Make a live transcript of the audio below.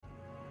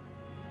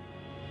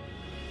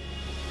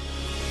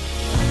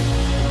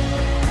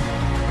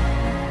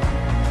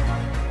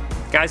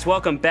Guys,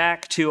 welcome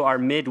back to our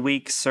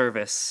midweek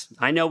service.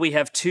 I know we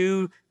have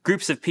two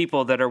groups of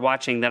people that are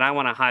watching that I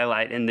want to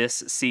highlight in this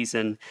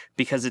season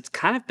because it's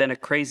kind of been a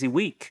crazy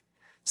week.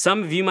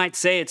 Some of you might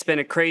say it's been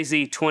a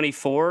crazy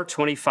 24,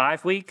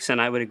 25 weeks,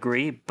 and I would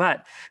agree,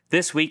 but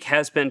this week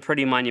has been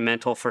pretty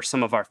monumental for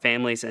some of our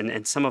families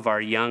and some of our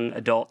young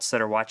adults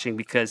that are watching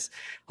because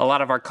a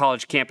lot of our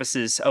college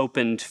campuses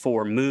opened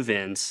for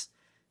move-ins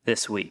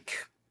this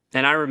week.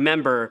 And I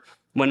remember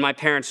when my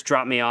parents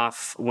dropped me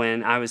off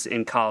when I was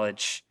in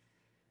college,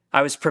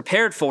 I was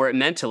prepared for it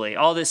mentally.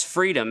 All this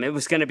freedom, it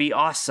was going to be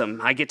awesome.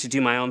 I get to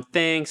do my own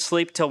thing,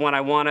 sleep till when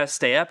I want to,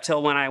 stay up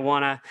till when I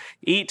want to,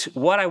 eat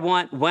what I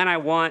want, when I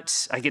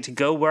want. I get to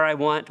go where I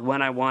want,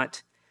 when I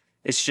want.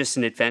 It's just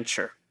an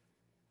adventure.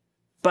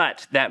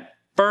 But that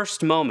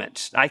first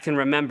moment, I can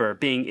remember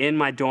being in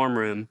my dorm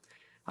room.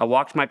 I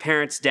walked my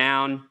parents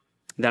down,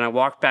 then I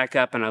walked back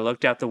up and I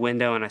looked out the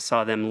window and I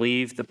saw them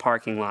leave the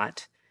parking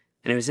lot.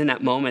 And it was in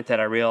that moment that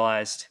I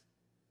realized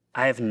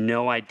I have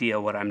no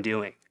idea what I'm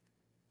doing.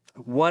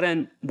 What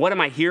am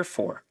I here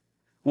for?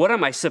 What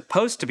am I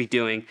supposed to be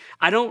doing?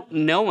 I don't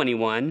know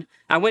anyone.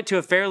 I went to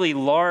a fairly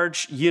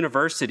large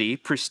university,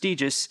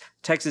 prestigious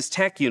Texas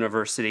Tech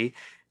University,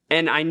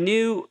 and I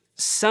knew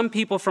some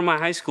people from my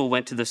high school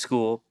went to the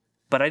school,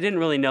 but I didn't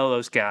really know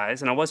those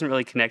guys, and I wasn't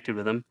really connected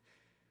with them.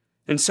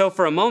 And so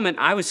for a moment,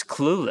 I was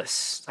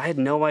clueless. I had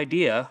no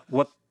idea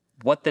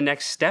what the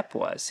next step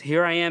was.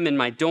 Here I am in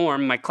my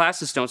dorm. My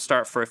classes don't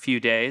start for a few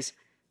days.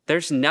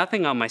 There's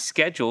nothing on my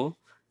schedule.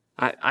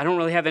 I don't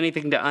really have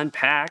anything to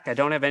unpack. I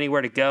don't have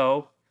anywhere to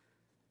go.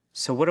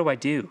 So what do I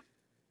do?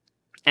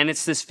 And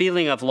it's this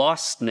feeling of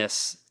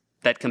lostness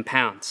that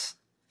compounds.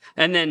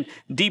 And then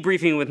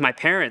debriefing with my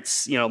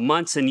parents,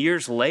 months and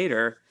years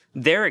later,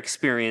 their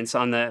experience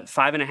on the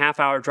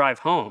 5.5-hour drive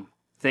home,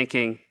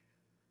 thinking,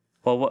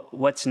 well,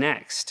 what's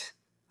next?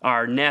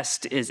 Our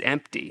nest is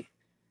empty.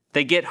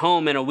 They get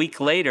home and a week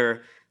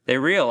later, they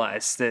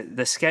realize that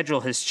the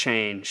schedule has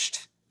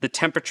changed. The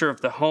temperature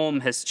of the home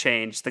has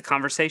changed. The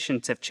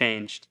conversations have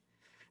changed.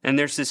 And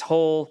there's this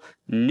whole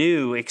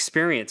new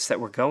experience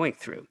that we're going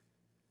through.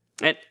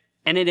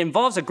 And it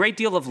involves a great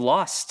deal of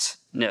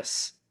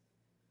lostness.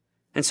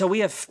 And so we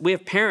have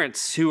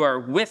parents who are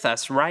with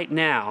us right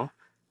now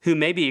who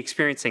may be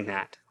experiencing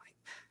that.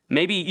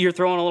 Maybe you're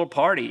throwing a little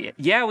party.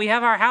 Yeah, we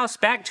have our house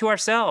back to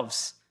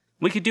ourselves.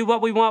 We could do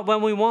what we want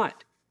when we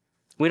want.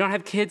 We don't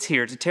have kids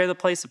here to tear the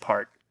place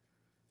apart.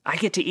 I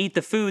get to eat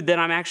the food that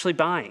I'm actually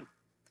buying.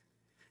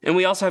 And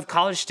we also have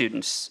college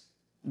students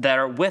that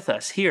are with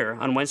us here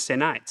on Wednesday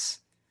nights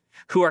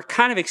who are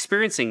kind of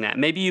experiencing that.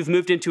 Maybe you've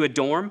moved into a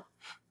dorm,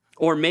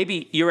 or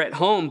maybe you're at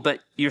home, but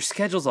your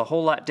schedule's a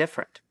whole lot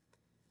different.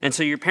 And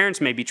so your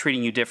parents may be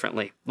treating you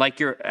differently, like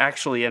you're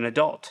actually an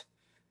adult.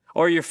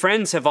 Or your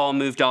friends have all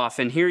moved off,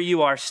 and here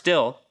you are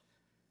still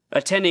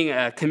attending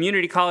a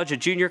community college, a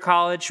junior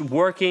college,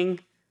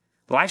 working.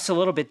 Life's a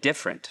little bit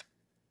different.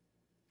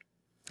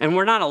 And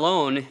we're not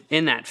alone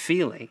in that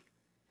feeling.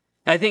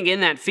 I think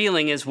in that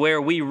feeling is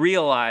where we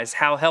realize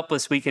how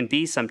helpless we can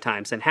be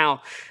sometimes and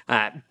how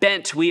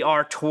bent we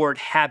are toward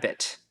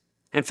habit.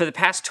 And for the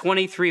past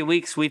 23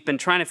 weeks, we've been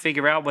trying to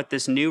figure out what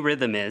this new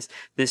rhythm is,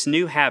 this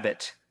new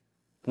habit.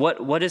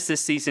 What is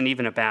this season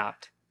even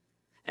about?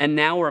 And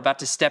now we're about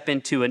to step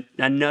into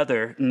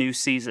another new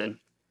season.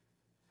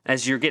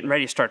 As you're getting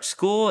ready to start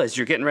school, as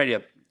you're getting ready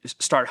to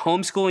start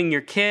homeschooling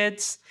your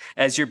kids,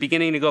 as you're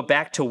beginning to go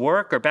back to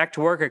work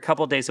a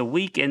couple days a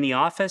week in the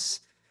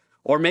office,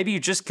 or maybe you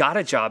just got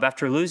a job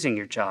after losing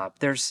your job.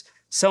 There's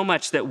so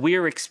much that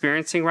we're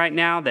experiencing right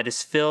now that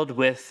is filled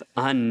with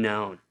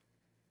unknown.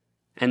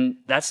 And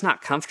that's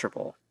not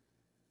comfortable.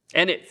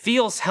 And it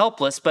feels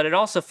helpless, but it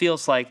also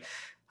feels like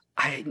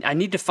I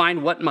need to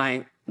find what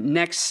my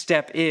next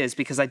step is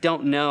because I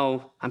don't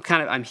know.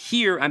 I'm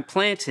here, I'm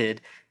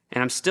planted,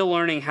 and I'm still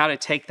learning how to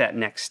take that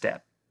next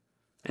step.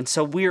 And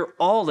so we're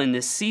all in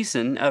this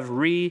season of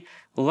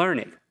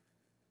relearning.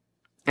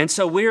 And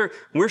so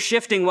we're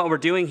shifting what we're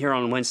doing here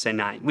on Wednesday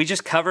night. We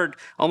just covered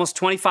almost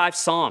 25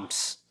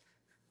 Psalms,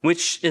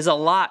 which is a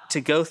lot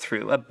to go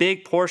through, a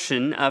big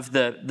portion of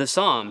the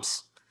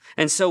Psalms.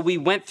 And so we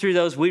went through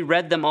those, we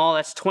read them all.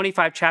 That's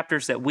 25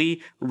 chapters that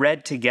we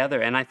read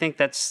together. And I think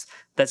that's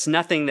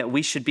nothing that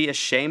we should be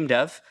ashamed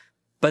of,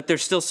 but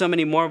there's still so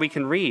many more we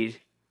can read.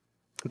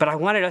 But I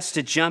wanted us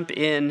to jump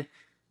in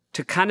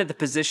to kind of the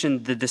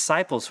position the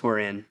disciples were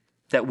in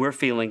that we're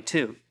feeling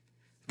too.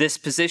 This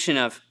position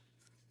of,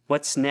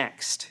 what's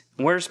next?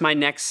 Where's my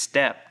next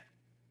step?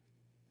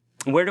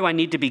 Where do I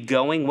need to be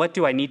going? What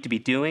do I need to be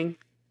doing?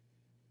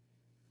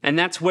 And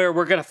that's where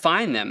we're going to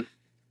find them.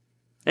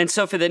 And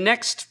so for the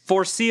next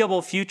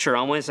foreseeable future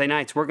on Wednesday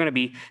nights, we're going to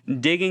be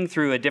digging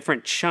through a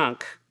different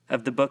chunk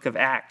of the book of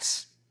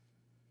Acts.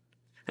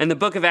 And the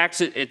book of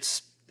Acts,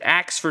 it's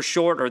Acts for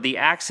short, or the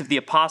Acts of the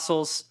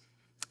Apostles.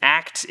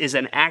 Act is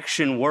an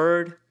action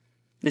word.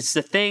 It's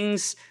the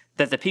things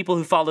that the people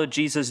who followed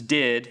Jesus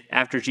did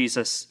after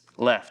Jesus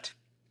left.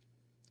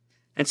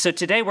 And so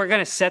today we're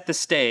going to set the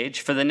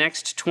stage for the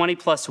next 20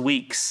 plus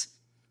weeks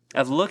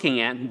of looking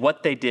at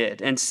what they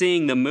did and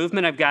seeing the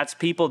movement of God's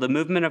people, the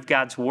movement of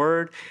God's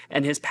word,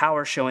 and his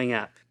power showing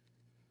up.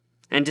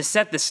 And to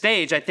set the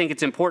stage, I think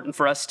it's important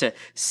for us to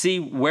see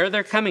where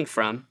they're coming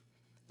from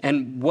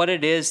and what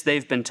it is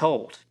they've been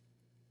told.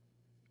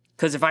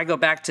 Because if I go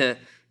back to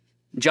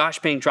Josh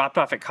being dropped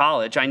off at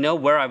college, I know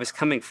where I was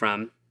coming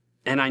from,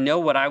 and I know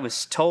what I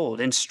was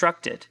told,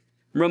 instructed,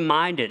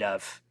 reminded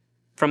of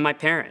from my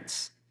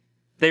parents.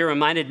 They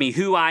reminded me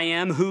who I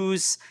am,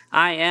 whose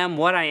I am,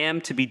 what I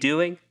am to be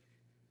doing.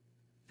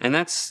 And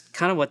that's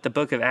kind of what the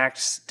book of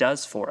Acts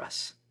does for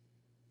us.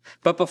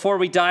 But before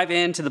we dive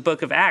into the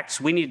book of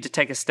Acts, we need to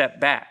take a step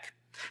back.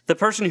 The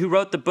person who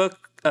wrote the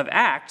book of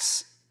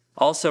Acts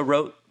also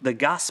wrote the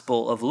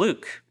Gospel of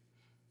Luke.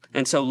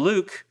 And so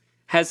Luke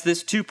has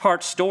this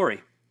two-part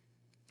story.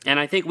 And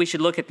I think we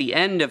should look at the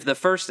end of the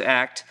first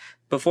act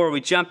before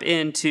we jump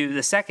into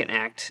the second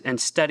act and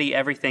study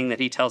everything that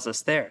he tells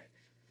us there,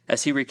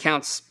 as he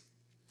recounts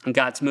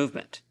God's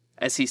movement,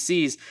 as he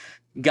sees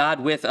God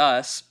with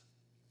us,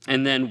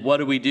 and then what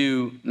do we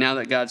do now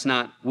that God's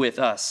not with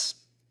us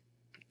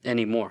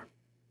anymore?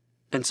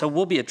 And so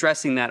we'll be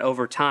addressing that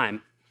over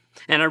time.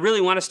 And I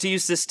really want us to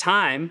use this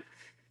time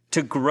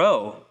to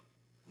grow.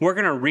 We're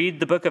going to read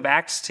the book of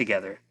Acts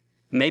together.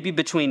 Maybe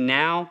between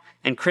now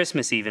and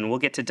Christmas even, we'll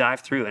get to dive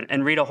through it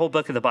and read a whole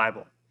book of the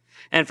Bible.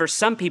 And for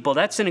some people,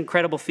 that's an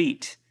incredible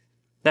feat.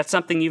 That's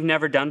something you've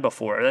never done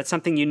before. That's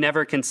something you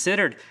never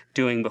considered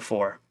doing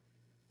before.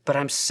 But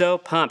I'm so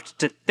pumped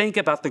to think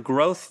about the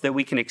growth that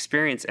we can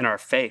experience in our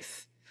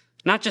faith.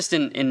 Not just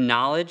in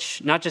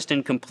knowledge, not just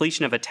in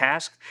completion of a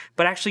task,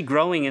 but actually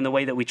growing in the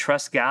way that we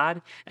trust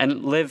God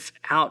and live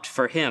out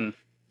for him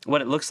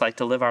what it looks like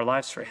to live our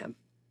lives for him.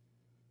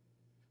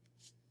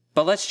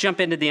 But let's jump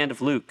into the end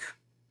of Luke.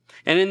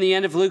 And in the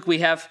end of Luke, we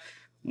have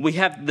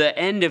the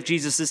end of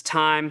Jesus'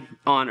 time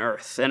on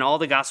earth. And all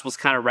the Gospels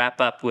kind of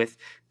wrap up with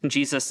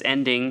Jesus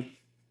ending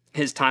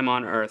his time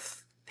on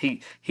earth.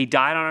 He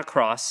died on a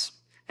cross,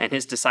 and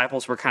his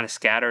disciples were kind of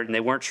scattered, and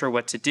they weren't sure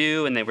what to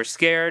do, and they were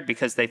scared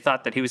because they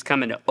thought that he was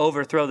coming to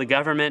overthrow the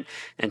government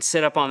and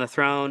sit up on the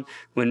throne,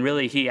 when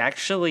really he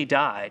actually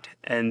died,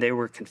 and they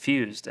were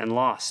confused and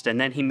lost.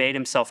 And then he made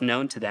himself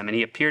known to them, and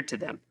he appeared to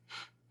them.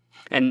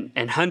 And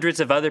hundreds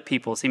of other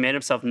peoples, he made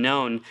himself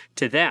known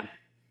to them.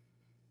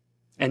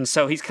 And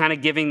so he's kind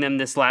of giving them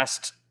this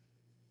last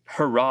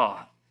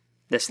hurrah,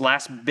 this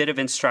last bit of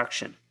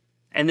instruction,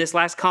 and this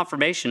last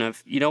confirmation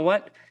of, you know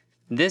what?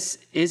 This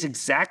is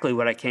exactly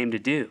what I came to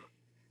do.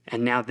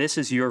 And now this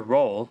is your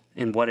role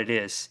in what it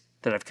is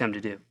that I've come to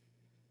do.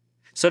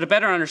 So to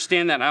better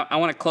understand that, I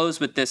want to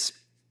close with this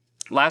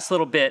last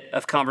little bit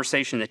of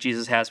conversation that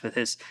Jesus has with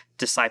his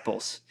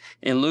disciples.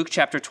 In Luke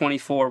chapter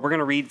 24, we're going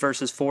to read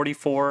verses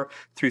 44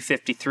 through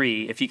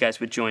 53, if you guys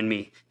would join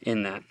me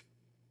in that.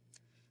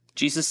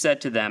 Jesus said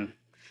to them,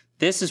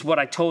 "This is what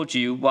I told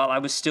you while I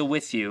was still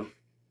with you.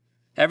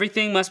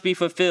 Everything must be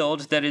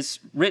fulfilled that is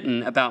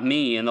written about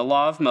me in the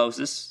law of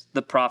Moses,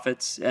 the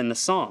prophets, and the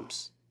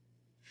Psalms."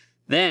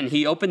 Then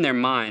he opened their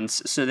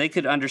minds so they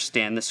could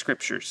understand the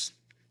scriptures.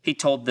 He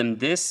told them,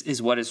 "This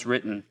is what is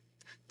written.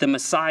 The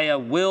Messiah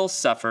will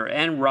suffer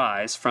and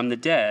rise from the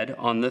dead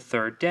on the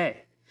third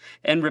day.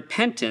 And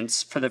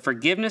repentance for the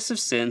forgiveness of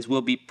sins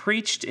will be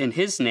preached in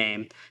his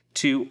name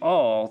to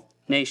all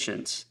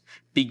nations,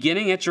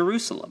 beginning at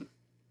Jerusalem.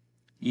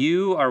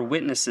 You are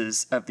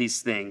witnesses of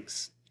these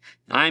things.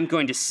 I am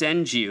going to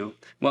send you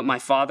what my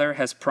Father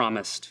has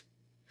promised.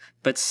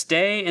 But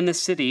stay in the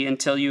city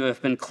until you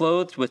have been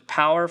clothed with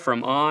power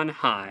from on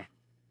high."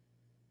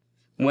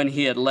 When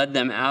he had led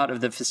them out of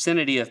the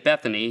vicinity of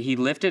Bethany, he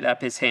lifted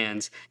up his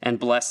hands and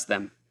blessed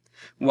them.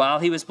 While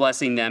he was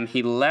blessing them,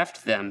 he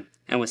left them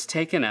and was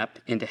taken up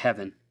into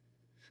heaven.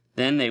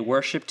 Then they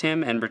worshipped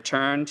him and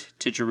returned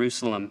to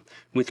Jerusalem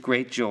with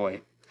great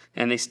joy,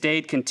 and they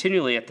stayed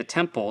continually at the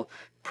temple,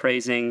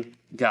 praising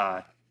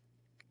God.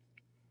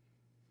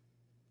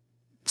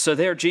 So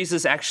there,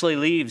 Jesus actually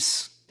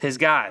leaves his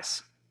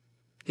guys.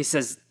 He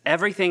says,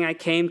 everything I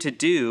came to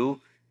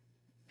do,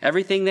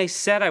 everything they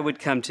said I would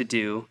come to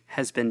do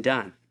has been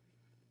done.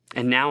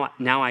 And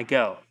now I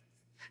go.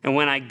 And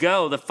when I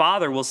go, the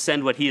Father will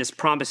send what he has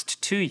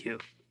promised to you.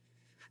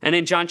 And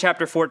in John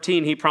chapter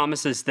 14, he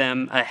promises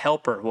them a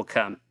helper will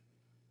come.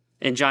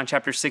 In John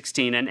chapter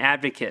 16, an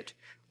advocate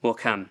will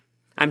come.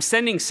 I'm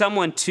sending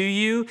someone to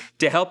you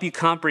to help you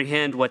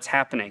comprehend what's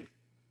happening.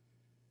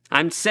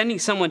 I'm sending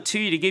someone to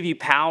you to give you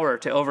power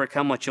to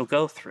overcome what you'll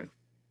go through.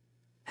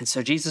 And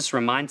so Jesus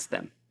reminds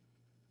them.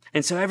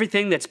 And so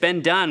everything that's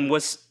been done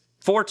was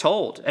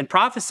foretold and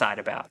prophesied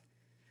about.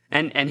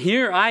 And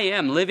here I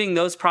am living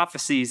those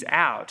prophecies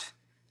out.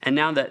 And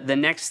now the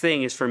next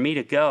thing is for me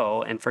to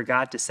go and for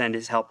God to send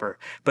his helper.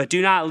 But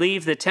do not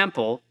leave the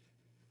temple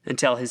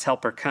until his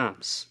helper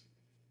comes.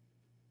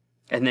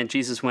 And then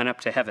Jesus went up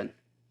to heaven.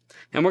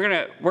 And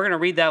we're gonna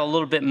read that a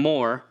little bit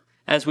more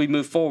as we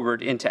move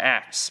forward into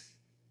Acts.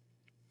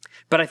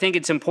 But I think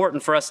it's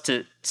important for us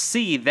to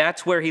see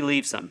that's where he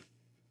leaves them.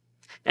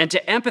 And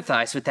to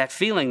empathize with that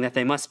feeling that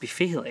they must be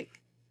feeling.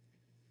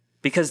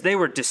 Because they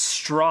were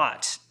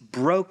distraught,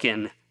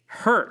 broken,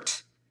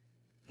 hurt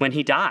when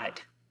he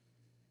died,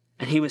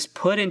 and he was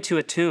put into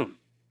a tomb.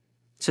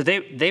 So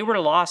they were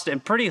lost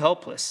and pretty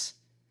hopeless.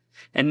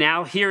 And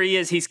now here he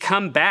is. He's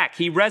come back.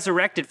 He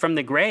resurrected from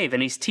the grave,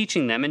 and he's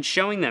teaching them and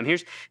showing them,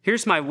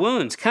 here's my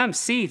wounds. Come,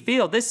 see,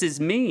 feel. This is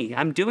me.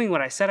 I'm doing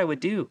what I said I would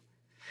do.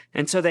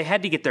 And so they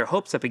had to get their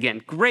hopes up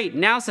again. Great.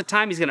 Now's the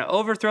time he's going to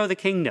overthrow the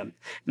kingdom.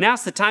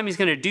 Now's the time he's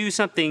going to do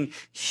something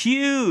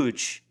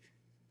huge.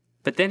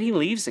 But then he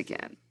leaves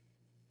again.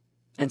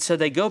 And so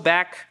they go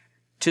back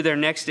to their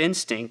next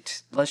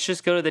instinct. Let's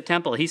just go to the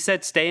temple. He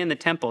said, stay in the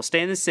temple,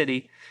 stay in the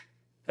city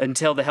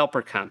until the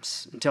helper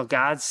comes, until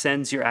God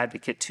sends your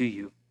advocate to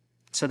you.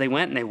 So they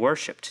went and they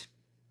worshiped.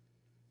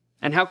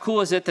 And how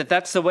cool is it that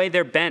that's the way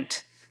they're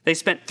bent? They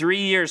spent 3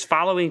 years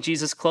following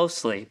Jesus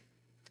closely.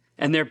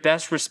 And their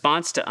best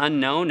response to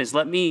unknown is,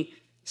 let me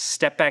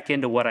step back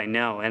into what I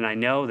know. And I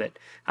know that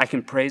I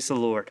can praise the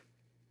Lord.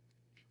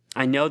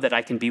 I know that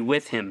I can be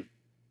with him.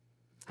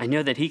 I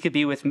know that he could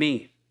be with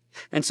me.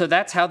 And so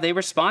that's how they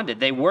responded.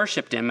 They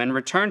worshiped him and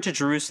returned to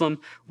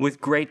Jerusalem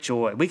with great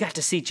joy. We got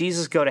to see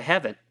Jesus go to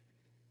heaven.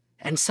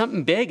 And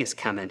something big is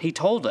coming. He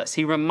told us.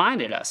 He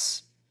reminded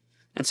us.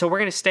 And so we're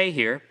going to stay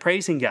here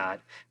praising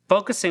God,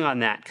 focusing on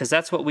that, because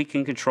that's what we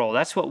can control.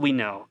 That's what we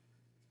know.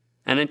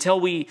 And until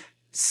we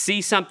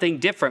see something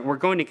different, we're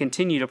going to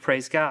continue to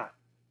praise God.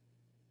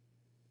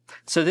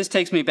 So this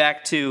takes me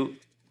back to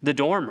the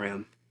dorm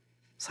room.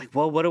 It's like,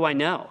 well, what do I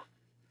know?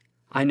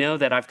 I know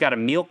that I've got a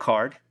meal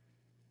card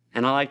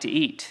and I like to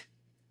eat.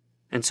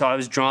 And so I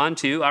was drawn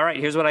to, all right,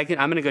 here's what I'm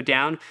going to go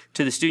down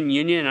to the student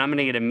union and I'm going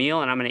to get a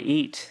meal and I'm going to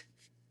eat.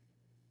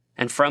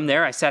 And from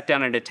there, I sat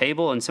down at a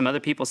table and some other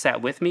people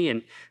sat with me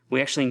and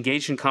we actually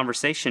engaged in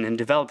conversation and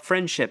developed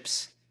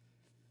friendships.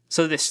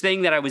 So this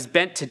thing that I was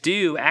bent to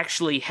do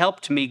actually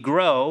helped me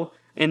grow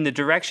in the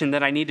direction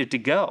that I needed to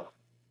go.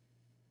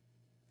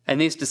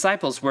 And these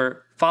disciples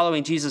were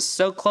following Jesus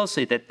so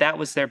closely that that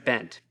was their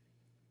bent.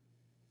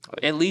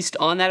 At least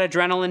on that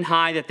adrenaline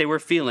high that they were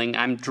feeling,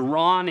 I'm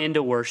drawn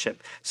into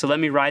worship. So let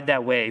me ride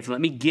that wave.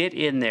 Let me get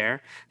in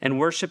there and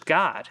worship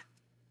God.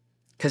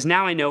 Because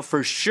now I know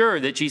for sure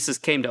that Jesus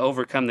came to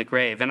overcome the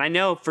grave. And I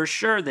know for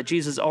sure that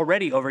Jesus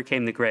already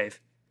overcame the grave.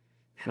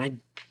 And I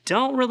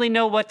don't really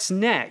know what's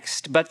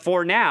next. But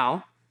for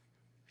now,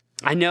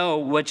 I know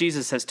what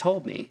Jesus has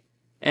told me.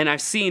 And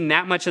I've seen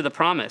that much of the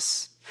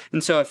promise.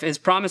 And so if his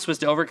promise was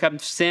to overcome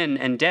sin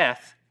and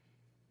death,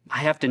 I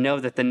have to know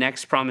that the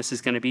next promise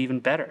is going to be even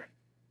better.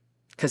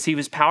 Because he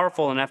was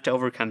powerful enough to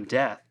overcome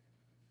death.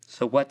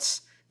 So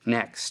what's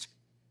next?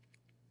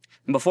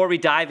 Before we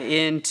dive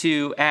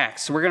into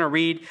Acts, we're going to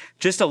read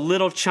just a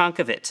little chunk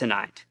of it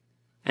tonight.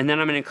 And then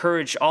I'm going to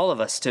encourage all of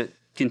us to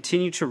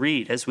continue to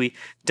read as we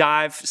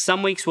dive.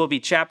 Some weeks will be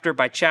chapter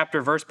by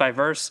chapter, verse by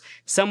verse.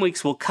 Some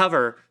weeks will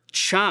cover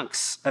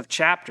chunks of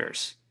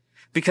chapters.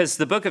 Because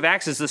the book of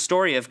Acts is the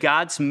story of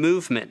God's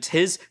movement,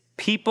 his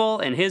people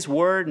and his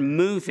word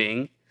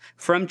moving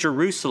from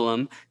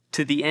Jerusalem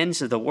to the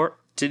ends of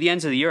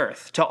the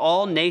earth, to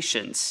all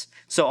nations.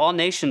 So all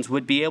nations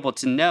would be able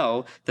to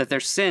know that their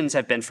sins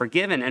have been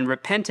forgiven and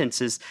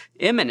repentance is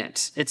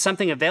imminent. It's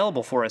something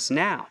available for us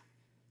now.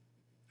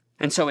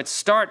 And so it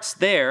starts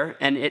there,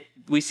 and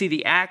we see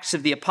the Acts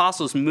of the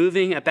apostles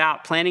moving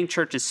about, planting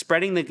churches,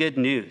 spreading the good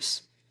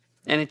news.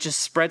 And it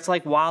just spreads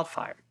like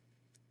wildfire.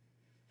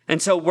 And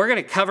so we're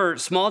going to cover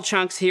small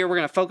chunks here. We're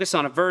going to focus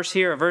on a verse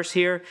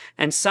here,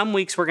 and some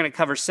weeks we're going to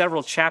cover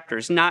several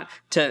chapters, not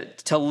to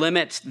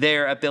limit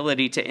their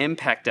ability to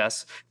impact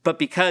us, but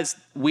because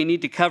we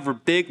need to cover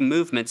big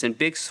movements and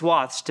big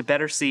swaths to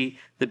better see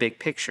the big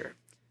picture.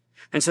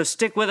 And so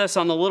stick with us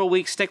on the little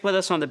weeks, stick with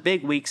us on the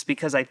big weeks,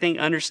 because I think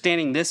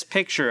understanding this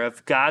picture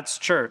of God's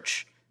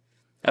church,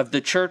 of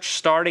the church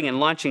starting and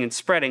launching and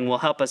spreading, will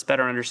help us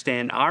better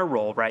understand our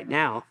role right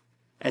now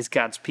as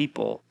God's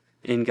people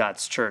in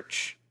God's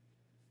church.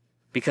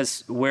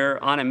 Because we're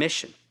on a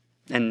mission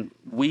and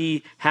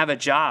we have a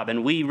job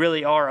and we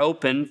really are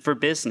open for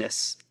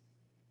business.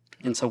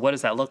 And so what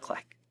does that look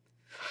like?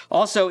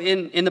 Also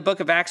in the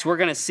book of Acts, we're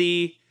going to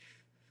see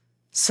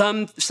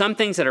some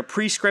things that are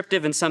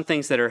prescriptive and some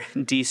things that are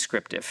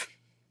descriptive.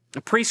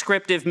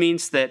 Prescriptive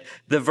means that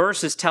the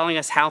verse is telling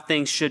us how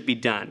things should be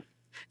done.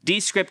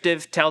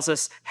 Descriptive tells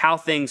us how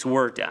things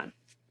were done.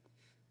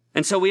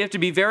 And so we have to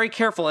be very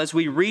careful as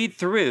we read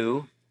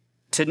through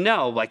to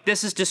know, like,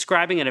 this is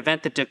describing an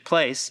event that took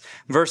place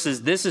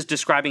versus this is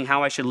describing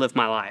how I should live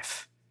my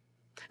life.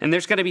 And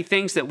there's going to be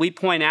things that we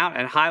point out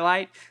and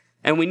highlight,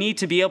 and we need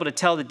to be able to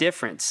tell the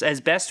difference as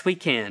best we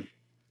can.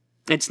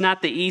 It's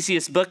not the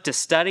easiest book to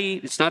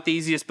study. It's not the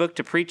easiest book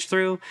to preach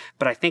through,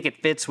 but I think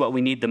it fits what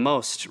we need the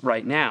most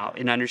right now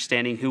in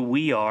understanding who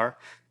we are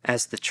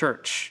as the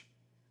church.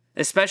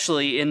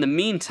 Especially in the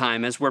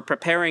meantime, as we're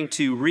preparing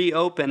to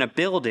reopen a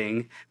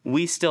building,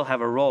 we still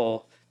have a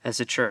role as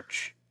a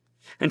church.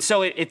 And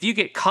so if you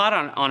get caught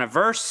on a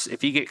verse,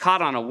 if you get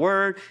caught on a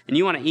word, and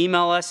you want to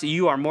email us,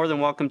 you are more than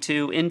welcome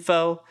to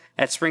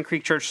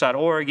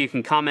info@springcreekchurch.org. You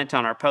can comment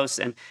on our posts,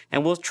 and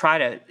we'll try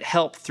to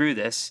help through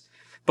this.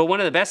 But one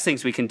of the best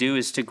things we can do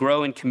is to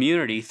grow in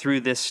community through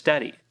this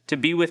study, to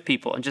be with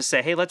people and just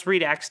say, hey, let's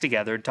read Acts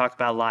together and talk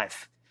about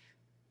life.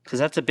 Because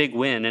that's a big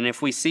win. And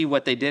if we see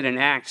what they did in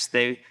Acts,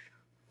 they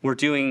were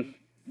doing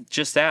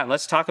just that.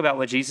 Let's talk about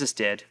what Jesus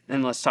did,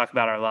 and let's talk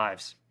about our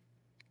lives.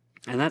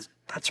 And that's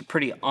a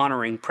pretty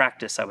honoring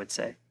practice, I would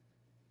say.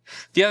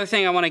 The other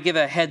thing I want to give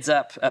a heads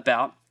up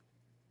about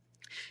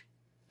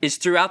is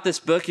throughout this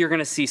book, you're going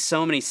to see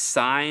so many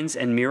signs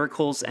and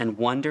miracles and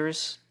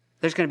wonders.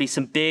 There's going to be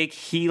some big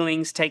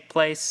healings take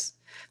place,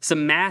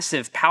 some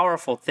massive,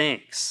 powerful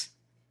things.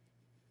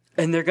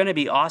 And they're going to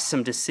be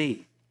awesome to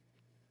see.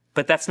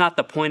 But that's not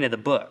the point of the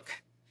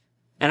book.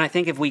 And I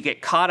think if we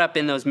get caught up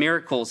in those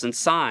miracles and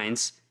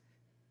signs,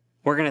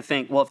 we're going to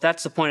think, well, if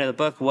that's the point of the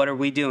book, what are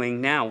we doing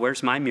now?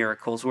 Where's my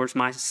miracles? Where's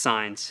my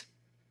signs?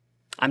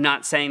 I'm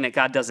not saying that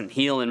God doesn't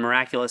heal in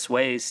miraculous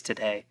ways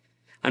today.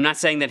 I'm not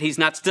saying that he's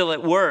not still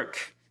at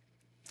work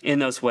in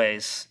those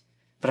ways.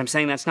 But I'm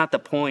saying that's not the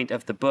point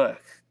of the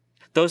book.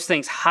 Those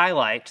things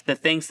highlight the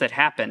things that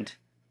happened.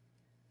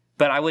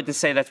 But I wouldn't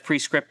say that's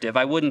prescriptive.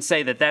 I wouldn't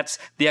say that that's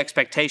the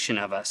expectation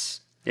of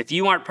us. If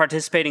you aren't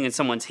participating in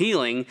someone's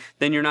healing,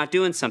 then you're not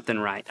doing something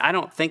right. I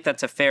don't think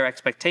that's a fair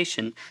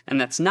expectation, and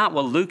that's not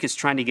what Luke is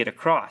trying to get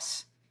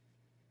across.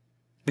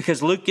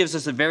 Because Luke gives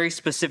us a very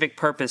specific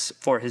purpose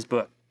for his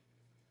book.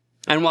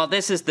 And while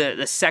this is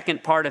the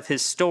second part of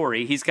his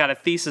story, he's got a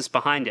thesis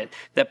behind it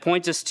that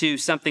points us to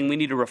something we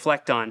need to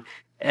reflect on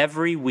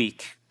every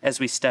week as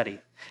we study.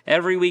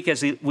 Every week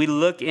as we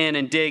look in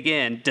and dig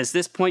in, does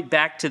this point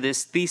back to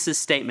this thesis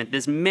statement,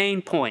 this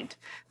main point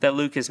that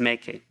Luke is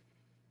making?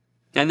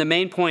 And the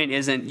main point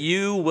isn't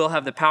you will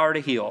have the power to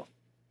heal.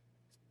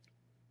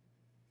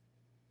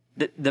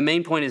 The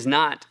main point is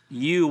not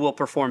you will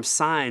perform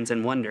signs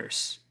and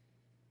wonders.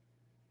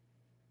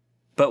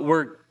 But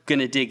we're going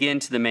to dig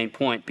into the main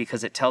point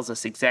because it tells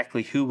us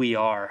exactly who we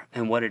are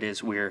and what it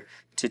is we're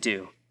to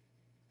do.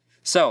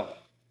 So,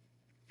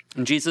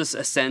 Jesus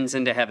ascends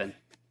into heaven.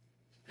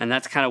 And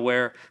that's kind of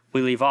where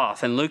we leave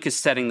off. And Luke is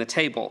setting the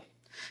table.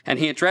 And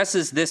he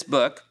addresses this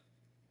book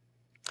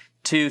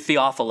to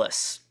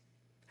Theophilus.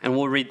 And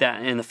we'll read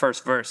that in the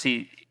first verse.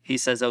 He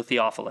says, "O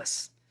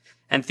Theophilus."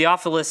 And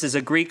Theophilus is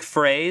a Greek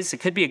phrase. It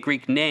could be a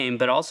Greek name,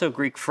 but also a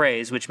Greek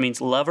phrase, which means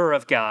lover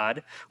of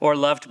God or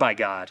loved by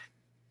God.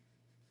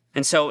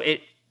 And so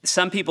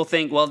some people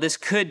think, well, this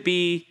could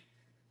be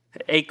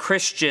a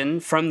Christian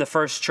from the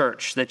first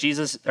church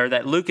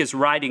that Luke is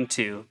writing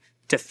to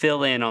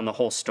fill in on the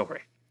whole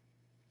story.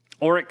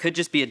 Or it could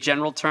just be a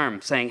general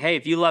term saying, hey,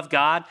 if you love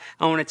God,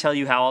 I want to tell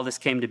you how all this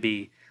came to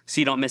be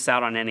so you don't miss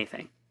out on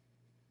anything.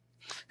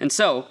 And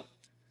so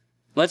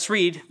let's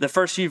read the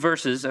first few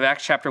verses of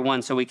Acts chapter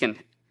 1 so we can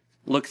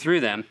look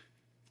through them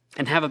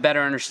and have a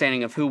better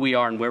understanding of who we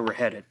are and where we're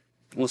headed.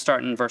 We'll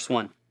start in verse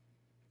 1.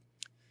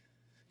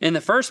 In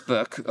the first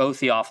book, O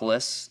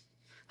Theophilus,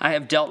 I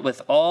have dealt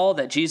with all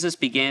that Jesus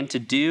began to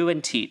do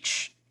and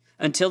teach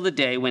until the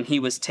day when he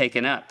was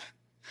taken up,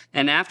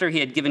 and after he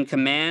had given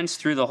commands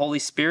through the Holy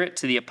Spirit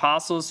to the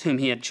apostles whom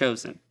he had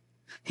chosen.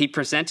 He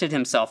presented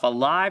himself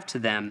alive to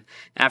them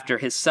after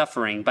his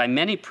suffering by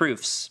many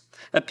proofs,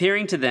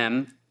 appearing to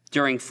them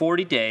during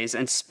 40 days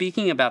and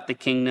speaking about the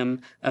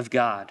kingdom of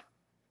God.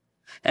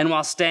 And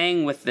while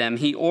staying with them,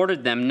 he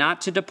ordered them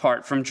not to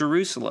depart from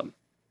Jerusalem,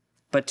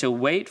 but to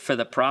wait for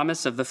the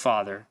promise of the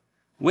Father,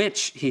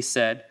 which, he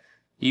said,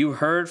 you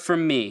heard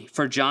from me.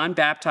 For John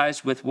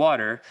baptized with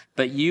water,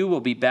 but you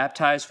will be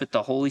baptized with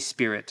the Holy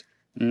Spirit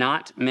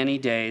not many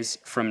days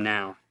from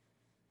now.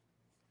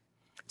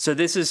 So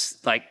this is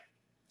like,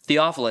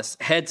 Theophilus,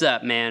 heads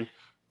up, man.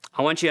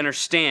 I want you to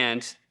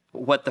understand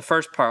what the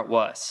first part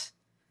was.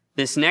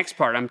 This next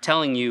part, I'm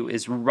telling you,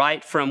 is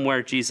right from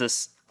where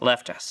Jesus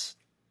left us.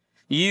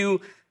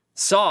 You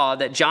saw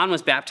that John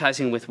was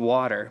baptizing with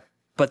water,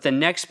 but the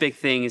next big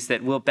thing is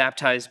that we'll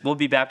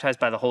be baptized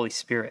by the Holy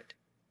Spirit.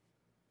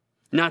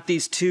 Not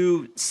these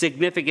two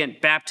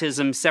significant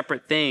baptism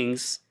separate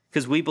things,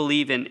 because we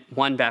believe in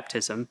one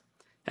baptism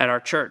at our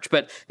church.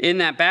 But in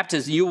that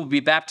baptism, you will be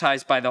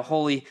baptized by the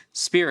Holy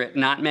Spirit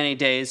not many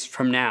days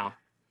from now.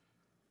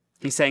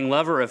 He's saying,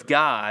 lover of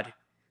God,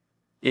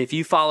 if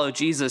you follow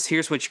Jesus,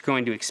 here's what you're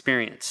going to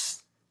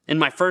experience. In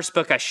my first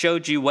book, I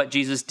showed you what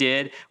Jesus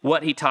did,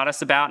 what he taught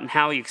us about, and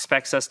how he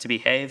expects us to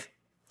behave,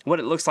 what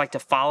it looks like to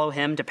follow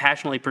him, to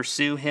passionately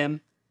pursue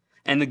him,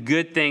 and the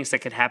good things that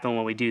could happen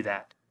when we do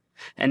that.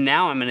 And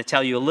now I'm going to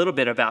tell you a little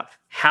bit about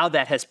how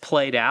that has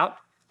played out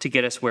to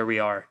get us where we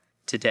are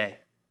today.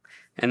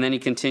 And then he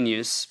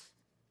continues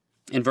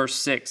in verse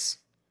 6.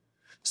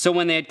 So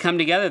when they had come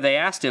together, they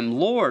asked him,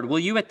 Lord, will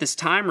you at this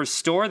time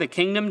restore the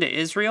kingdom to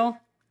Israel?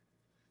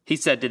 He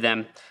said to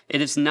them,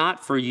 it is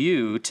not for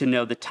you to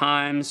know the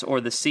times or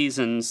the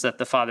seasons that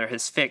the Father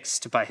has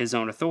fixed by his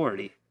own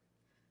authority,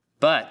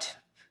 but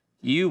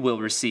you will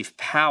receive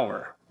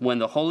power when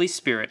the Holy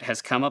Spirit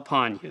has come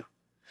upon you,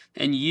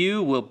 and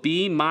you will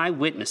be my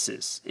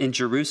witnesses in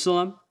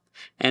Jerusalem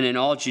and in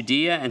all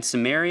Judea and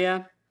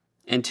Samaria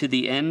and to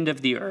the end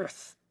of the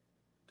earth.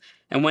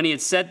 And when he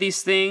had said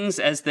these things,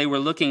 as they were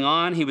looking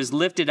on, he was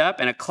lifted up,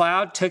 and a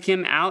cloud took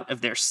him out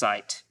of their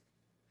sight.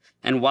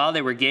 And while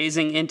they were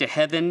gazing into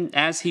heaven,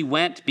 as he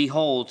went,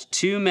 behold,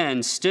 two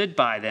men stood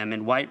by them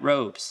in white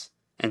robes,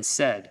 and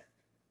said,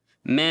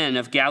 Men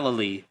of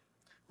Galilee,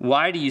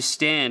 why do you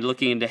stand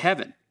looking into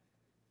heaven?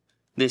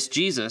 This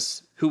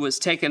Jesus, who was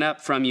taken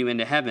up from you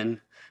into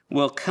heaven,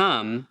 will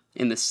come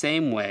in the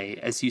same way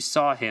as you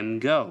saw him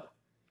go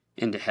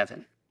into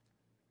heaven.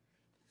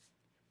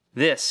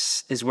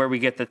 This is where we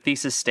get the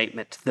thesis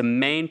statement, the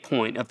main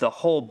point of the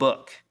whole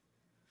book.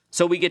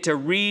 So we get to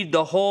read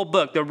the whole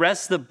book, the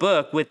rest of the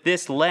book, with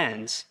this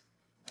lens.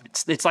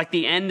 It's like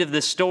the end of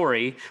the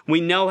story.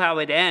 We know how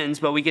it ends,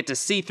 but we get to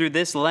see through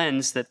this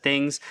lens that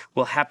things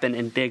will happen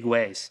in big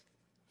ways.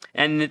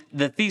 And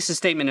the thesis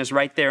statement is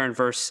right there in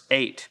verse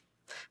 8.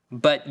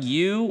 But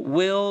you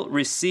will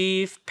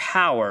receive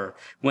power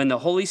when the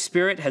Holy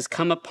Spirit has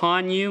come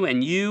upon you,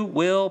 and you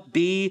will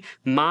be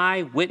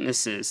my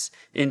witnesses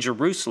in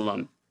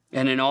Jerusalem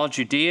and in all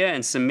Judea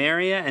and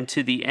Samaria and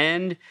to the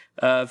end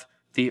of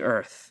the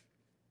earth.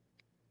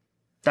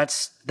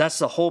 That's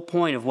the whole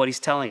point of what he's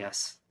telling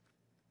us.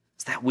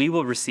 It's that we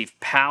will receive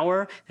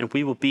power and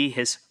we will be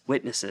his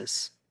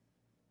witnesses.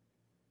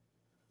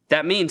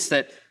 That means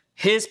that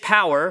his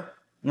power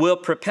will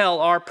propel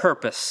our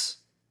purpose.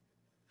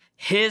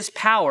 His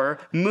power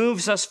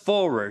moves us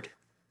forward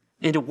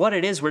into what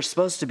it is we're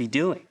supposed to be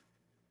doing.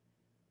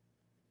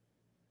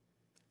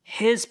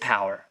 His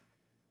power.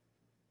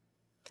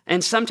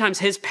 And sometimes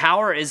his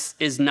power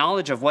is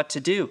knowledge of what to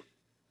do.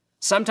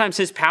 Sometimes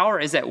his power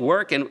is at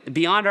work and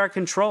beyond our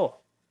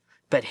control.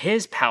 But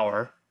his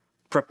power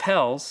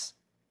propels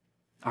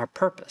our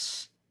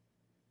purpose.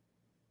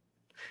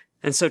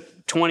 And so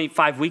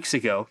 25 weeks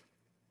ago,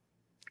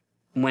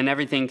 when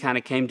everything kind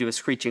of came to a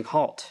screeching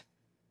halt,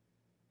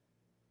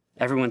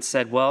 everyone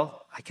said,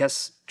 well, I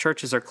guess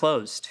churches are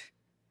closed.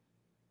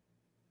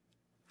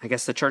 I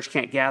guess the church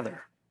can't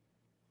gather.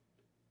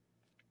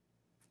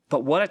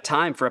 But what a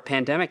time for a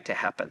pandemic to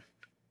happen.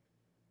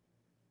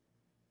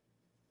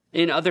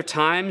 In other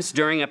times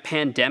during a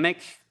pandemic,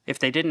 if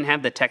they didn't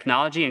have the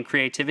technology and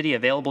creativity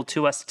available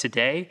to us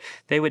today,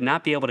 they would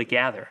not be able to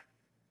gather.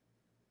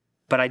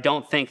 But I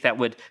don't think that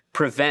would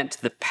prevent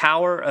the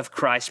power of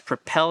Christ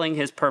propelling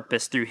his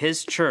purpose through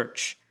his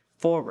church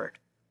forward.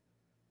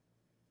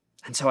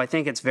 And so I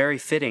think it's very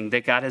fitting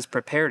that God has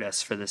prepared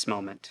us for this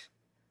moment,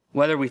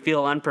 whether we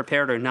feel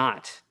unprepared or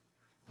not,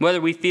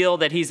 whether we feel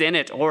that he's in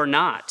it or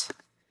not.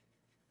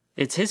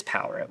 It's his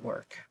power at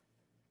work.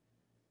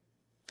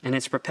 And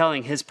it's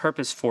propelling his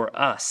purpose for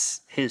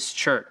us, his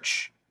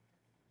church.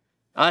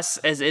 Us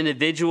as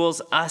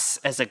individuals, us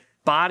as a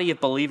body of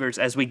believers,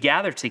 as we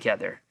gather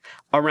together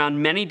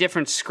around many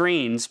different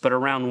screens, but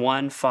around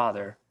one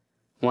Father,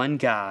 one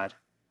God,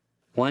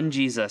 one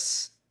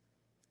Jesus.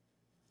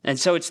 And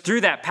so it's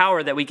through that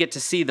power that we get to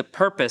see the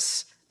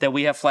purpose that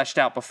we have fleshed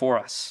out before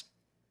us.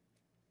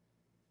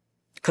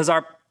 Because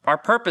our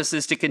purpose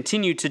is to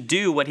continue to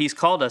do what he's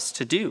called us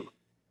to do.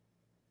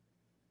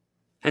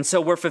 And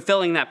so we're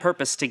fulfilling that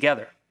purpose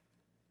together.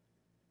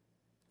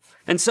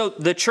 And so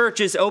the church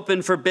is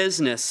open for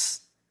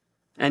business.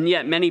 And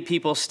yet many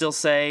people still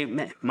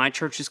say, my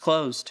church is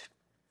closed.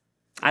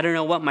 I don't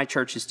know what my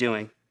church is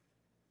doing.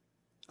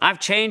 I've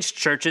changed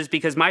churches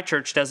because my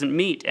church doesn't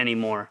meet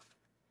anymore.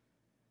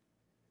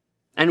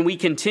 And we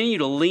continue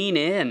to lean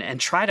in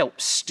and try to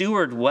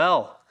steward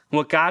well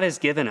what God has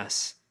given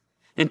us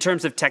in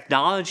terms of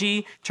technology,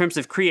 in terms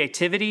of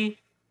creativity,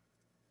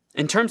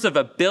 in terms of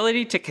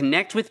ability to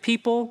connect with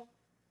people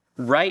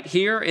right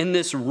here in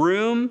this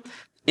room,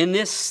 in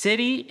this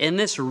city, in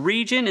this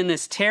region, in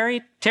this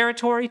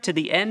territory to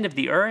the end of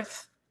the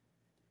earth.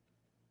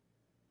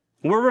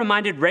 We're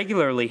reminded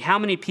regularly how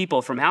many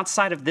people from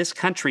outside of this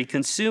country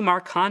consume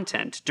our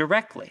content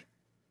directly.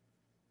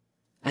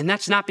 And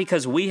that's not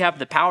because we have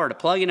the power to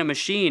plug in a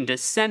machine to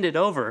send it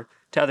over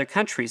to other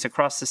countries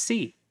across the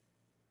sea.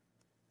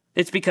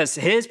 It's because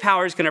his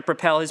power is going to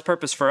propel his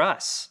purpose for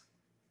us.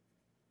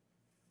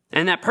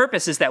 And that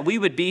purpose is that we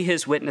would be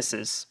his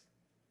witnesses.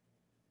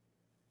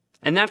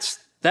 And that's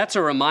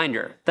a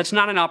reminder. That's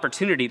not an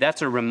opportunity,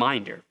 that's a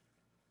reminder.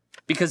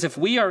 Because if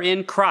we are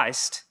in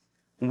Christ,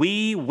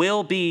 we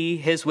will be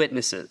his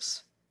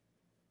witnesses.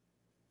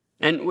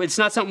 And it's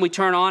not something we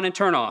turn on and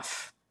turn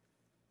off.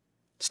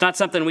 It's not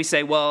something we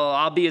say, well,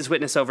 I'll be his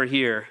witness over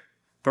here.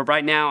 But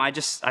right now, I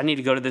need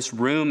to go to this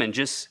room and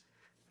just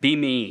be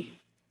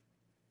me.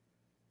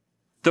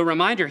 The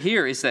reminder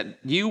here is that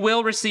you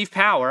will receive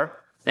power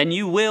and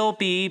you will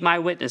be my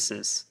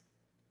witnesses.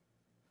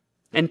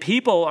 And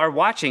people are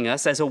watching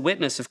us as a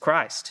witness of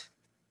Christ.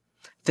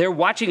 They're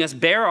watching us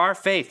bear our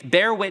faith,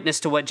 bear witness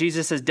to what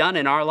Jesus has done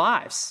in our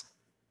lives.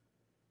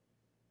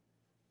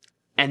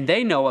 And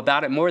they know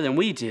about it more than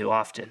we do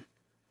often.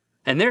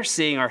 And they're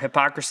seeing our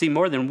hypocrisy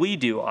more than we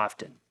do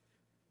often.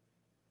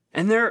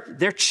 And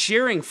they're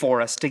cheering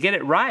for us to get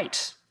it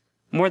right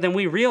more than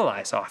we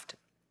realize often.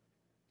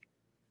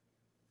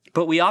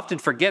 But we often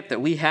forget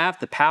that we have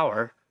the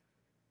power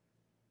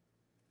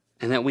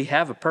and that we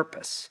have a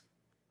purpose.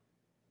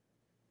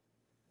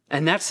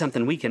 And that's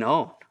something we can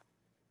own.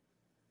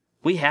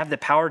 We have the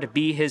power to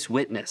be his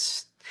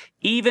witness,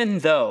 even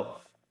though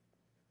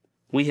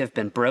we have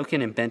been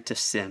broken and bent to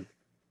sin.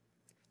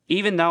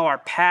 Even though our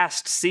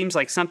past seems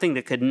like something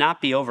that could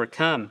not be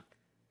overcome,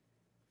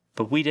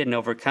 but we didn't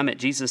overcome it,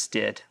 Jesus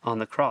did on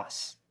the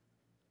cross.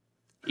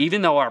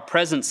 Even though our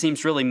present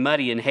seems really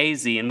muddy and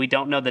hazy and we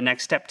don't know the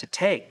next step to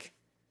take,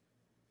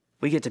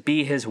 we get to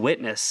be his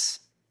witness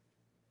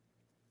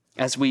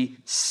as we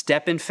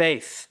step in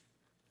faith,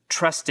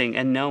 trusting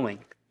and knowing,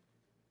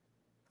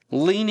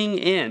 leaning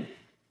in.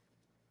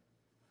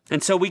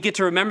 And so we get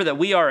to remember that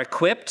we are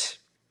equipped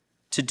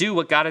to do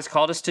what God has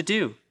called us to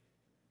do.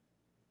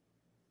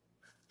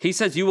 He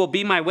says, you will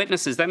be my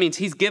witnesses. That means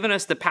he's given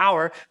us the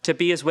power to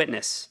be his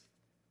witness.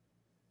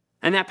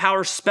 And that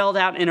power is spelled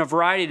out in a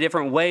variety of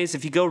different ways.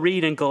 If you go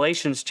read in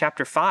Galatians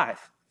chapter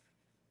 5,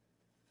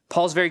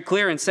 Paul's very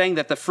clear in saying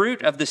that the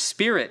fruit of the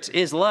Spirit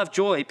is love,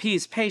 joy,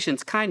 peace,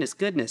 patience, kindness,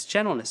 goodness,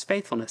 gentleness,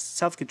 faithfulness,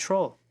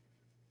 self-control.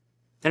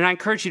 And I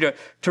encourage you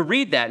to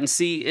read that and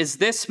see, is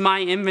this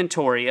my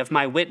inventory of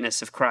my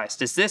witness of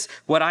Christ? Is this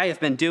what I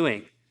have been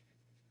doing?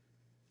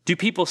 Do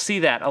people see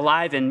that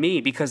alive in me?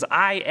 Because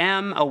I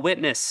am a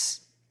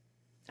witness,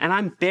 and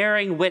I'm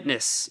bearing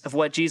witness of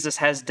what Jesus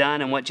has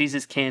done and what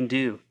Jesus can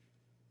do.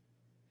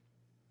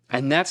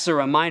 And that's the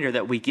reminder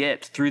that we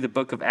get through the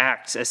book of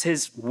Acts. As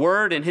his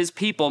word and his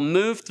people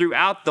move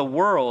throughout the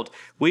world,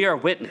 we are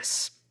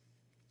witness.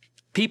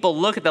 People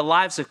look at the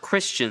lives of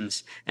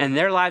Christians and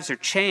their lives are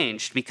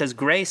changed because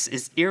grace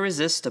is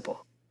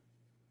irresistible.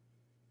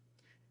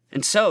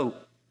 And so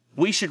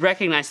we should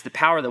recognize the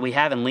power that we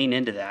have and lean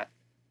into that.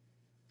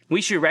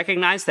 We should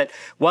recognize that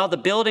while the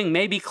building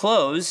may be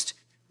closed,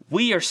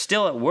 we are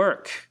still at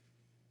work.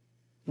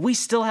 We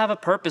still have a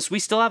purpose. We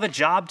still have a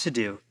job to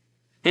do.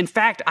 In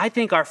fact, I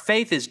think our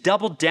faith is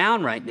doubled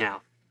down right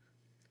now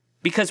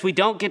because we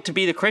don't get to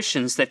be the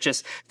Christians that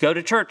just go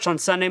to church on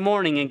Sunday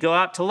morning and go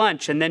out to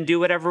lunch and then do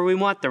whatever we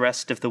want the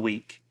rest of the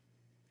week.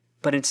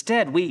 But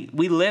instead, we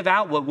live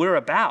out what we're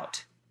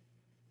about.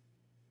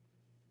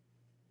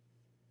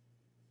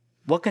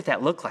 What could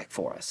that look like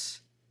for us?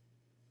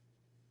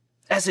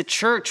 As a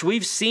church,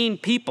 we've seen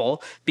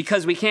people,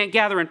 because we can't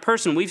gather in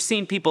person, we've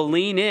seen people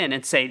lean in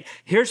and say,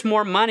 here's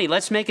more money,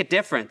 let's make a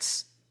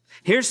difference.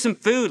 Here's some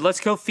food, let's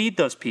go feed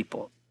those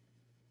people.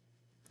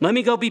 Let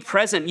me go be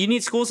present. You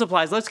need school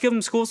supplies, let's give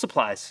them school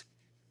supplies.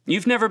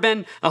 You've never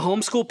been a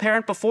homeschool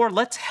parent before,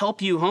 let's help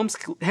you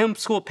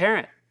homeschool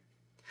parent.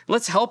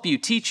 Let's help you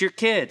teach your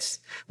kids.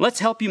 Let's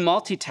help you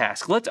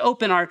multitask. Let's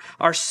open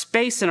our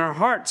space and our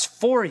hearts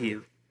for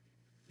you.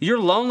 You're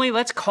lonely,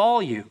 let's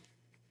call you.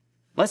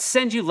 Let's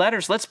send you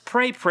letters. Let's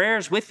pray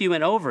prayers with you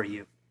and over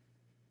you.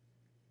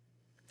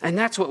 And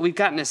that's what we've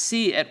gotten to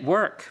see at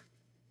work.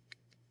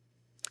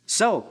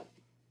 So,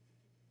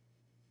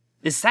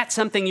 is that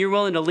something you're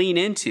willing to lean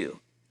into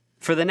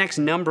for the next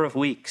number of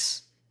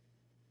weeks?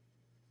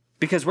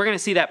 Because we're going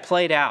to see that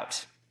played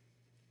out.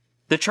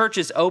 The church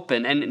is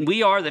open, and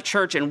we are the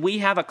church, and we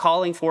have a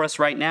calling for us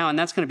right now, and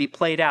that's going to be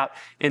played out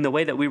in the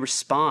way that we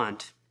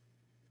respond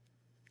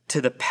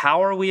to the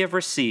power we have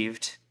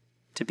received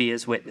to be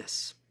his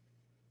witness.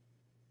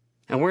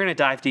 And we're going to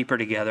dive deeper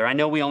together. I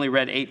know we only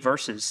read 8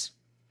 verses,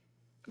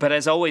 but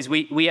as always,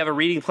 we have a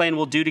reading plan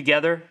we'll do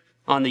together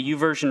on the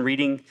YouVersion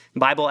Reading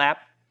Bible app.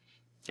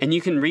 And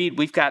you can read,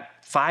 we've got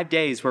 5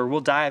 days where we'll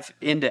dive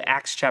into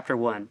Acts chapter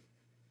 1.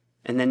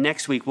 And then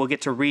next week, we'll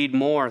get to read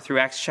more through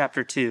Acts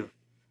chapter 2.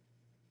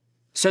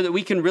 So that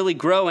we can really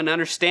grow and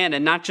understand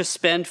and not just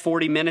spend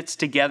 40 minutes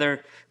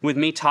together with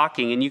me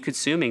talking and you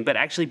consuming, but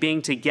actually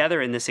being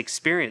together in this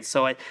experience.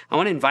 So I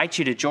want to invite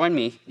you to join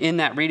me in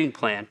that reading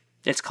plan.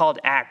 It's called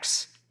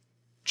Acts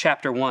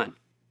chapter 1.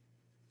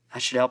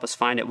 That should help us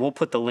find it. We'll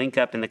put the link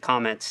up in the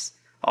comments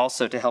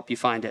also to help you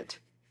find it.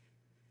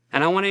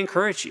 And I want to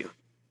encourage you,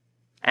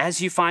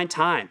 as you find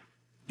time,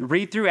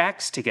 read through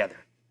Acts together.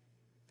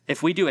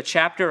 If we do a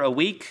chapter a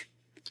week,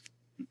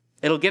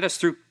 it'll get us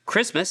through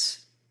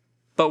Christmas,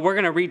 but we're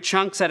going to read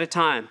chunks at a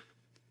time.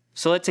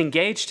 So let's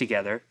engage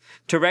together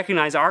to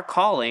recognize our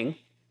calling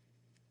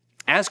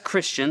as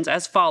Christians,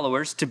 as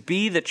followers, to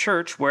be the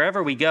church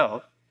wherever we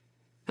go.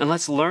 And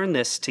let's learn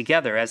this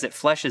together as it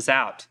fleshes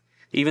out,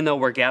 even though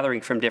we're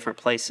gathering from different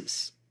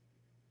places.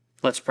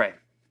 Let's pray.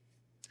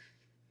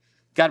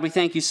 God, we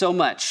thank you so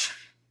much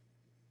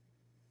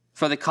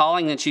for the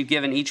calling that you've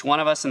given each one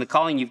of us and the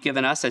calling you've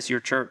given us as your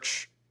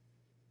church.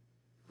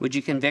 Would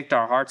you convict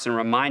our hearts and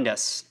remind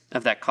us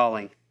of that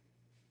calling?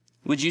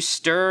 Would you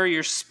stir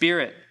your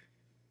spirit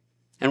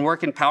and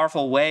work in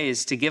powerful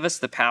ways to give us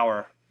the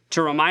power,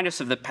 to remind us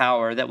of the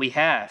power that we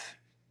have?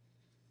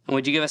 And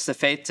would you give us the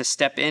faith to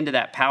step into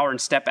that power and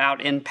step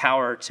out in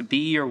power to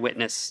be your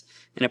witness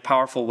in a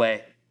powerful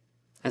way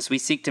as we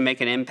seek to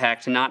make an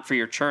impact, not for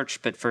your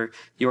church, but for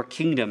your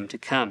kingdom to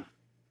come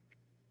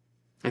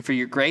and for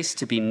your grace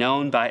to be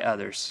known by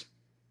others.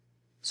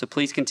 So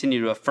please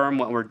continue to affirm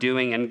what we're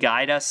doing and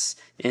guide us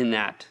in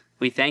that.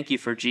 We thank you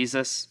for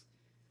Jesus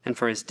and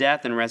for his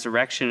death and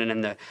resurrection and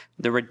in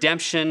the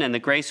redemption and the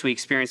grace we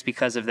experience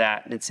because of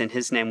that. And it's in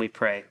his name we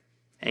pray.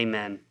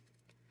 Amen.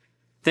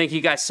 Thank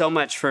you guys so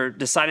much for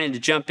deciding to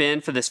jump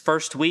in for this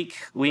first week.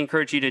 We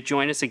encourage you to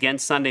join us again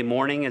Sunday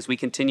morning as we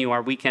continue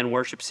our weekend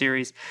worship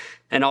series,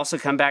 and also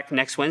come back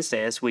next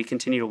Wednesday as we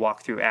continue to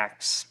walk through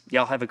Acts.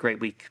 Y'all have a great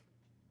week.